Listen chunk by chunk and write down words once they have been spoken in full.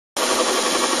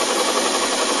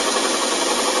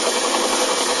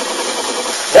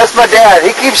That's my dad.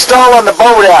 He keeps stalling the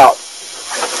boat out.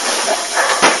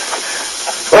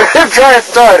 Look at him trying to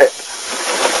start it.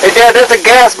 Hey, Dad, that's a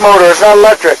gas motor. It's not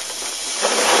electric.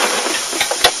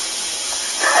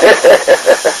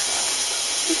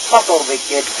 Fuck over me,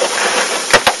 kid.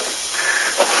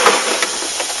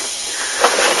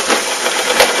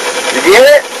 You get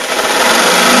it?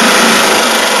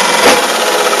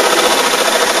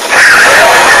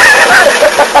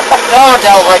 Don't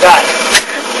tell my God.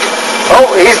 Oh,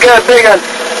 he's got a big one.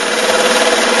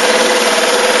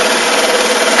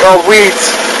 It's called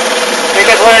weeds. You think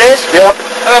that's what it is? Yep.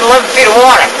 I'm at 11 feet of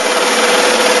water.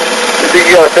 You think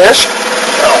you got a fish?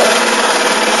 No.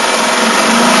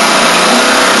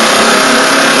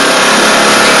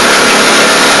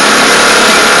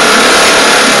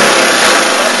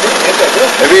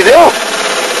 Maybe you do.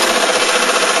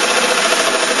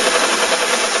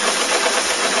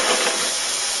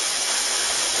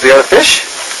 You got a fish?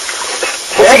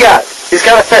 What's he got? He's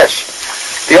got a fish.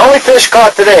 The only fish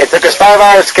caught today. It took us 5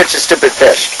 hours to catch a stupid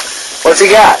fish. What's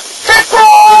he got? Pickerel!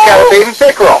 He's got a baby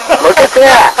pickerel. Look at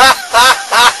that.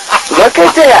 Look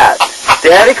at that.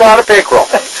 Daddy caught a pickerel.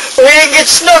 We didn't get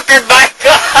snookered, my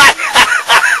God.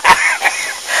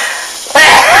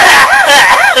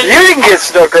 You didn't get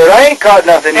snookered. I ain't caught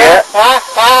nothing yet.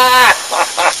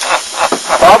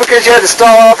 All because you had to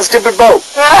stall off a stupid boat.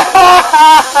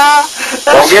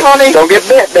 That's funny. Don't get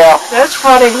bit now. That's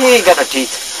funny. He ain't got no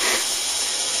teeth.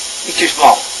 He's too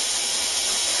small.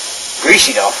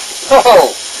 Greasy though.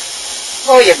 Oh,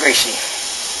 oh, you're greasy.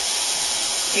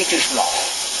 He's too small.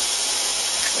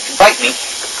 If you bite me,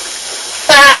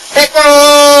 pickle!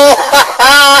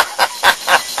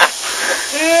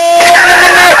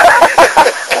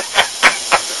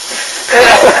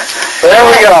 There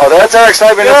we go. That's our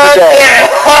excitement of the day.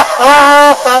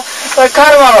 I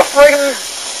caught him on a friggin'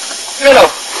 minnow.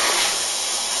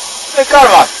 I caught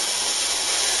him on.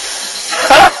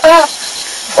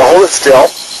 Well, hold it still.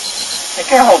 I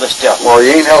can't hold it still. Well,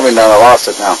 you ain't held me none. I lost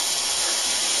it now.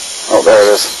 Oh, there it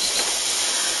is.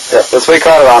 Yep, that's what he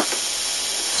caught it on.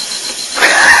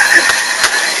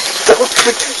 Don't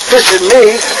quit fishing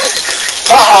me.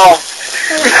 Uh-oh.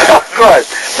 Good.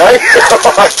 Now we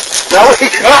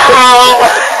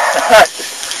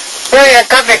Hey, I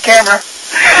got my camera.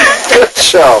 Good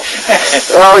show.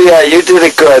 Oh, yeah, you did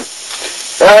it good.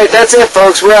 All right, that's it,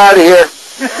 folks. We're out of here.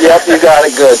 Yep, you got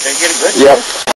it good. Did I get it good? Yep.